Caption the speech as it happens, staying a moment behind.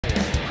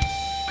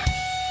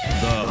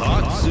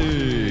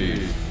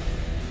Jesse.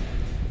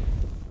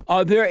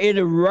 Are there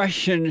any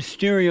Russian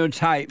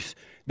stereotypes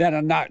that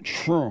are not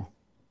true?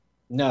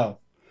 No.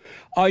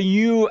 Are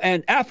you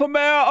an alpha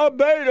male or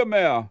beta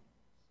male?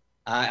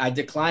 I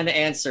decline to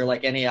answer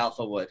like any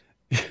alpha would.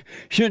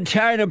 Should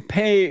China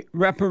pay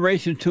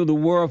reparations to the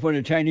world for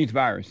the Chinese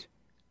virus?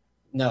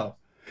 No.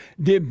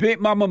 Did Big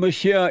Mama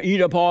Michelle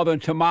eat up all the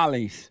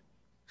tamales?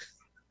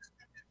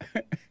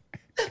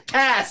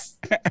 Pass.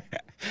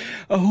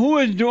 Who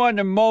is doing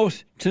the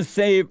most to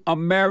save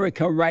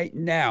America right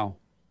now?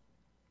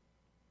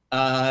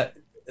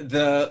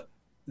 The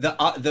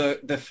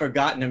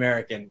forgotten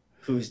American,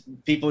 who's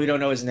people who don't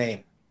know his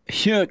name.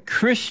 Should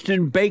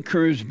Christian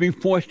bakers be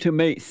forced to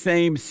make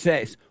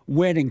same-sex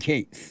wedding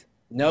cakes?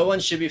 No one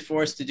should be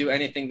forced to do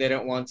anything they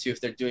don't want to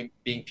if they're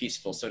being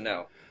peaceful, so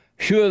no.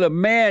 Should a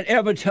man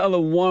ever tell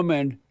a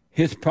woman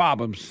his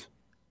problems?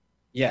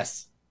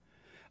 Yes.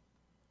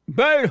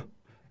 But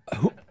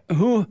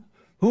who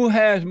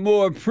has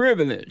more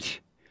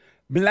privilege?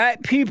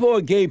 Black people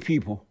or gay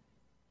people?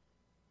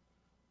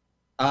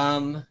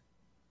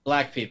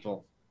 Black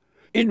people.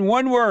 In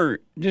one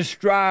word,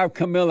 describe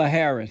Kamala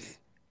Harris.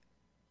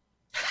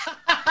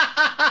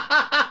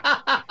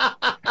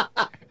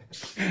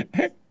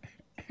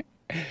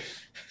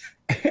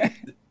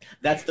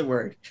 That's the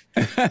word.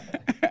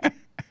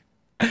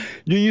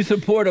 Do you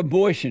support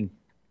abortion?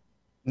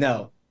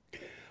 No.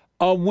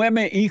 Are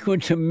women equal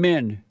to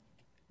men?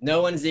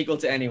 No one's equal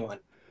to anyone.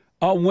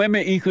 Are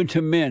women equal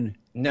to men?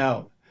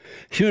 No.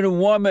 Should a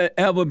woman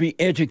ever be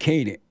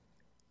educated?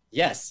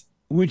 Yes.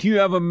 Would you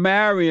ever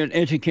marry an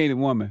educated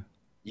woman?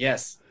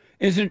 Yes.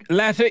 Is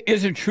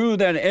it true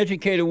that an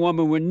educated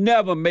woman would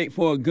never make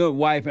for a good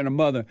wife and a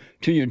mother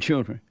to your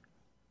children?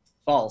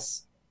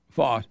 False.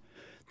 False.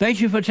 Thank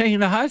you for taking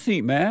the hot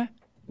seat, man.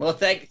 Well,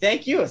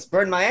 thank you. It's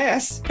burned my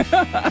ass.